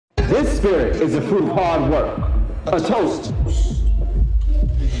This spirit is the fruit of hard work. A toast.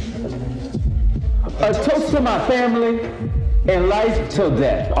 A toast to my family and life till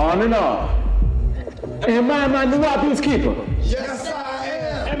death, on and on. Am I my new peacekeeper? Yes, I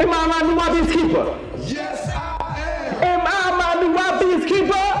am. Am I my new peacekeeper? Yes, I am. Am I my new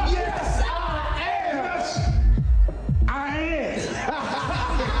peacekeeper? Yes, I am. I am.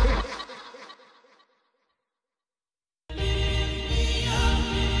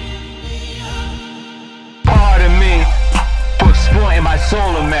 Pardon me for exploiting my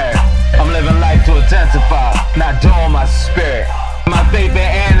soul of merit. I'm living life to intensify, not dull my spirit. My faith in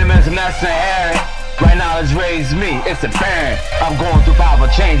animism, that's inherent. Right now it's raised me, it's apparent. I'm going through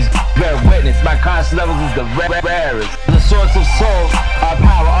powerful changes, bear witness. My conscious levels is the rarest. The source of soul, our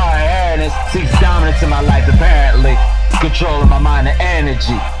power, our inheritance seeks dominance in my life apparently. Controlling my mind and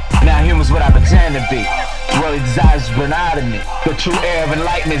energy. Now humans what I pretend to be. Really desires to burn out of me. The true air of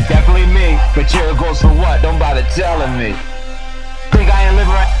enlightenment is definitely me. Material goes for what? Don't bother telling me. Think I ain't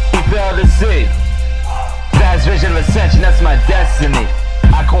living right, you fail to see. Vast vision of ascension, that's my destiny.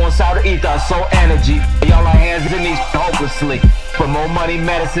 I coincide with ether, soul energy. Y'all are hands and knees hopelessly. For more money,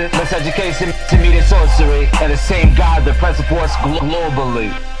 medicine, less education, to me the sorcery. And the same God that press force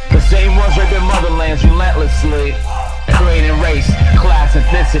globally. The same ones raping motherlands relentlessly. Creating race, class,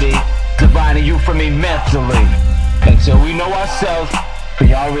 ethnicity. Dividing you from me mentally. Until we know ourselves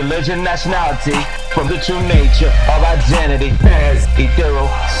beyond religion, nationality. From the true nature of identity as ethereal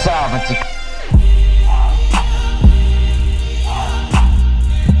sovereignty.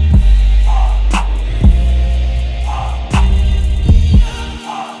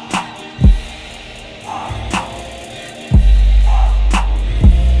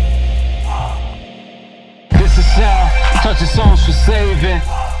 This is sound, touching souls for saving.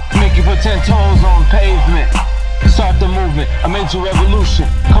 Make you put 10 toes on pavement. Start the movement, a major revolution.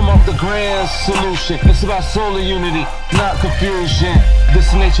 Come up with the grand solution. It's about solar unity, not confusion.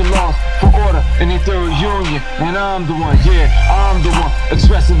 Destination lost for order and ethereal union. And I'm the one, yeah, I'm the one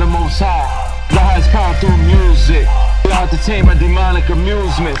expressing the most high. The highest power through music. They are entertained by demonic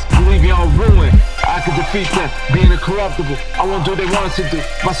amusements. Leave you on ruin. I can defeat them, being incorruptible. I won't do what they want us to do.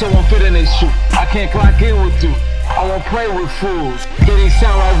 My soul won't fit in their shoe. I can't clock in with you. I won't play with fools. Getting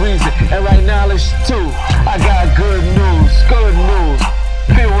sound right reason and right knowledge too. I got good news, good news.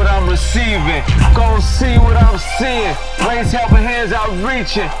 Feel what I'm receiving. Go see what I'm seeing. Raise helping hands out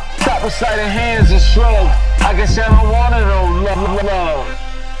reaching. Stop reciting hands and shrugs. I guess I don't want to know love.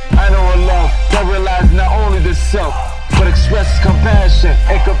 I know a love that realizes not only the self, but expresses compassion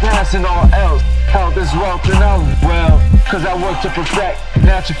and compassion all else. Health is wealth and I'm well, cause I work to perfect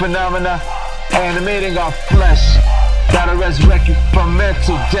natural phenomena. Animating our flesh, that'll resurrect you from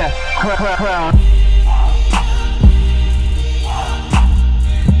mental death. Crown.